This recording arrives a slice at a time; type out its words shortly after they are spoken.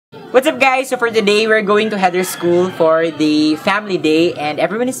What's up guys? So for today, we're going to Heather's school for the family day and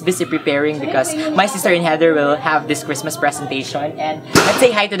everyone is busy preparing because my sister and Heather will have this Christmas presentation and let's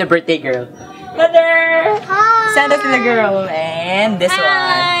say hi to the birthday girl. Heather! Hi! Send us to the girl and this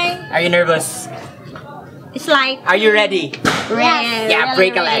Hi. one. Are you nervous? It's like... Are you ready? Ready. Yeah,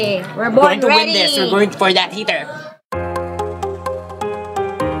 break a leg. We're going to ready. win this. We're going for that heater.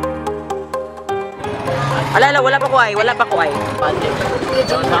 Alala, wala pa kuhay. Wala pa kuhay.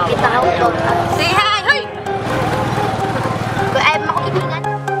 Say hi! Hoy! Ay, makukitingan.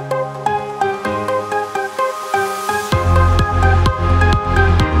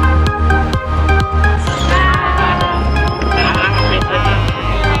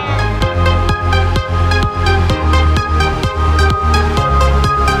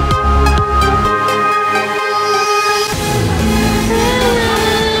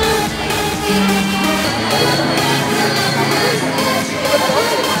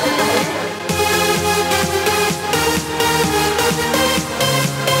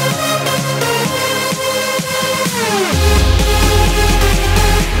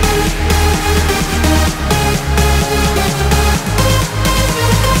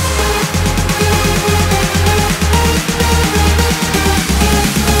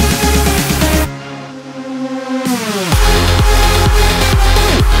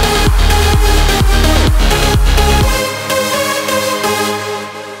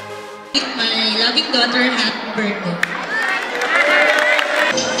 Daughter, happy birthday.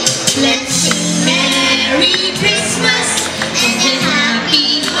 Let's sing Merry Christmas and a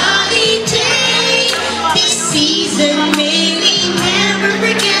happy holiday. This season may we never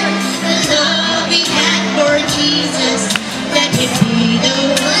forget the love we had for Jesus. Let him be the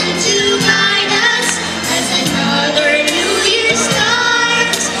one to guide us as another new year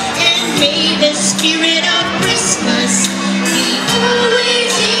starts. And may the spirit of Christmas be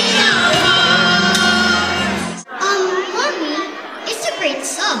always in our hearts. Great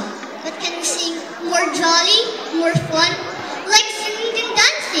song, but can we sing more jolly, more fun, like singing and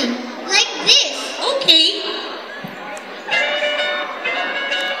dancing, like this? Okay.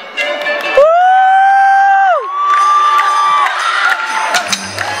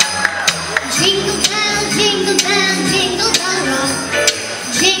 Jingle bell, jingle bell, jingle bell rock.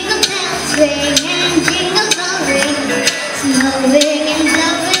 Jingle bells ring and jingle bell ring. Snowing and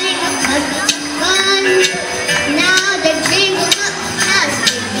blowing a bus of fun. Now the jingle bell has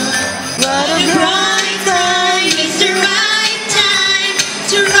begun. What a bright time, it's the right time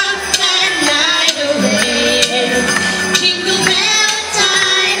to rock that night away. Jingle bell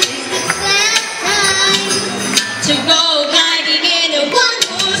time, It's the bell time. to go gliding in a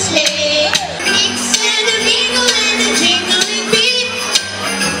one-horse sleigh. Mix and a mingle and a jingling beat.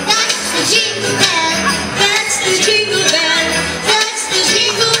 That's the jingle bell. That's the jingle bell. That's the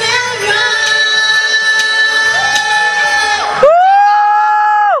jingle bell run.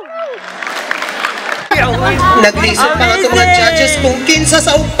 Naglisod pa nga mga judges kung kinsa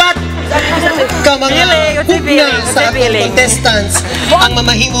sa upat ka mga hugna sa atong contestants ang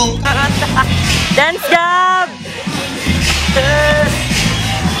mamahimong Dance Gab!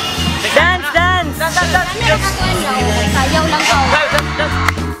 Dance, dance! Sayaw lang daw.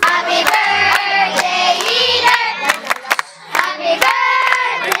 Happy birthday, leader. Happy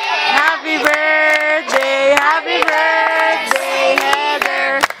birthday. Happy birthday! Happy birthday,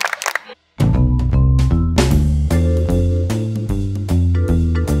 Heather!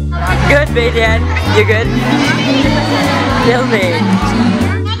 Good, Bajan. You good? Tell me.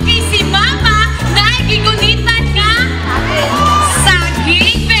 Okay, si Mama, nakikigunitan ka.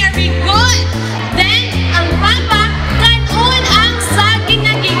 Saging, very good. Then, ang Papa, kanon ang saging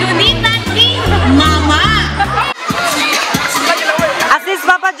na gigunitan ni Mama. Assist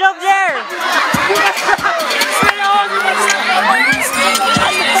Papa Joke there!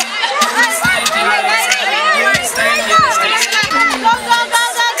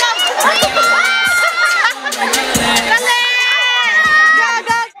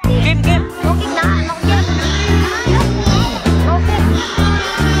 Kim, Kim!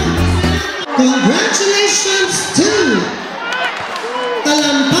 congratulations to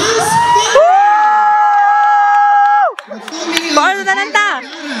Talampas Bawal na nanta!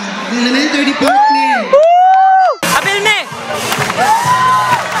 Elementary Department. Abil me!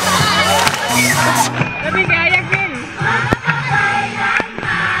 Sabi kaya, Kim!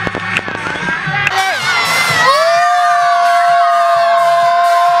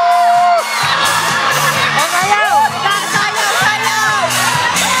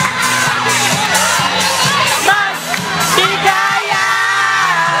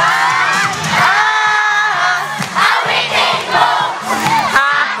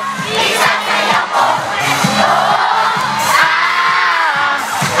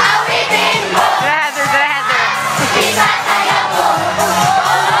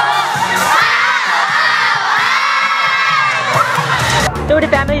 So the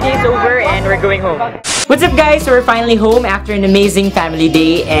family day is over and we're going home. What's up guys? So we're finally home after an amazing family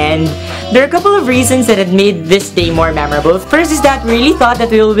day, and there are a couple of reasons that had made this day more memorable. First is that we really thought that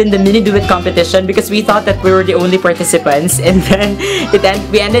we will win the mini duet competition because we thought that we were the only participants, and then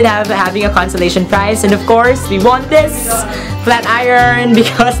we ended up having a consolation prize, and of course we won this flat iron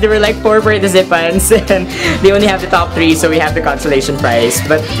because there were like 4 participants and they only have the top 3, so we have the consolation prize.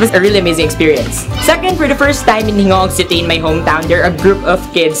 But it was a really amazing experience. Second, for the first time in Hingog City in my hometown, there are a group of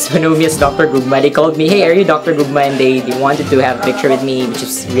kids who know me as Dr. Gugma. They called me, "Hey, are you Dr. Gugma?" And they wanted to have a picture with me, which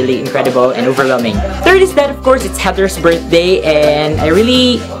is really incredible and overwhelming. Third is that of course it's Heather's birthday, and I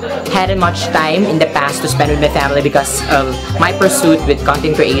really hadn't much time in the past to spend with my family because of my pursuit with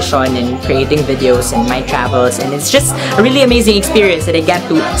content creation and creating videos and my travels, and it's just a really amazing experience that I get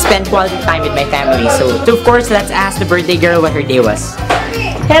to spend quality time with my family. So of course, let's ask the birthday girl what her day was.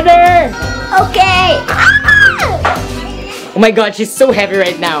 Heather! Okay. Oh my god, she's so heavy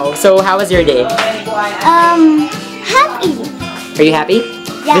right now. So how was your day? Happy. Are you happy?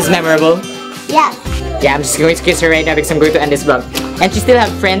 Yeah. This is memorable? Yeah. Yeah, I'm just going to kiss her right now because I'm going to end this vlog. And she still have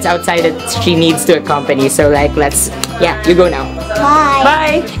friends outside that she needs to accompany. So like, yeah, you go now. Bye.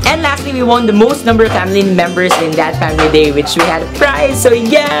 Bye! And lastly, we won the most number of family members in that family day, which we had a prize. So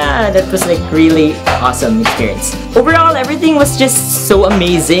yeah, that was like really awesome experience. Overall, everything was just so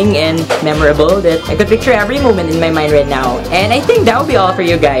amazing and memorable that I could picture every moment in my mind right now. And I think that will be all for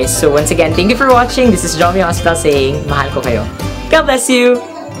you guys. So once again, thank you for watching. This is Jomie Hospital saying, mahal ko kayo. God bless you!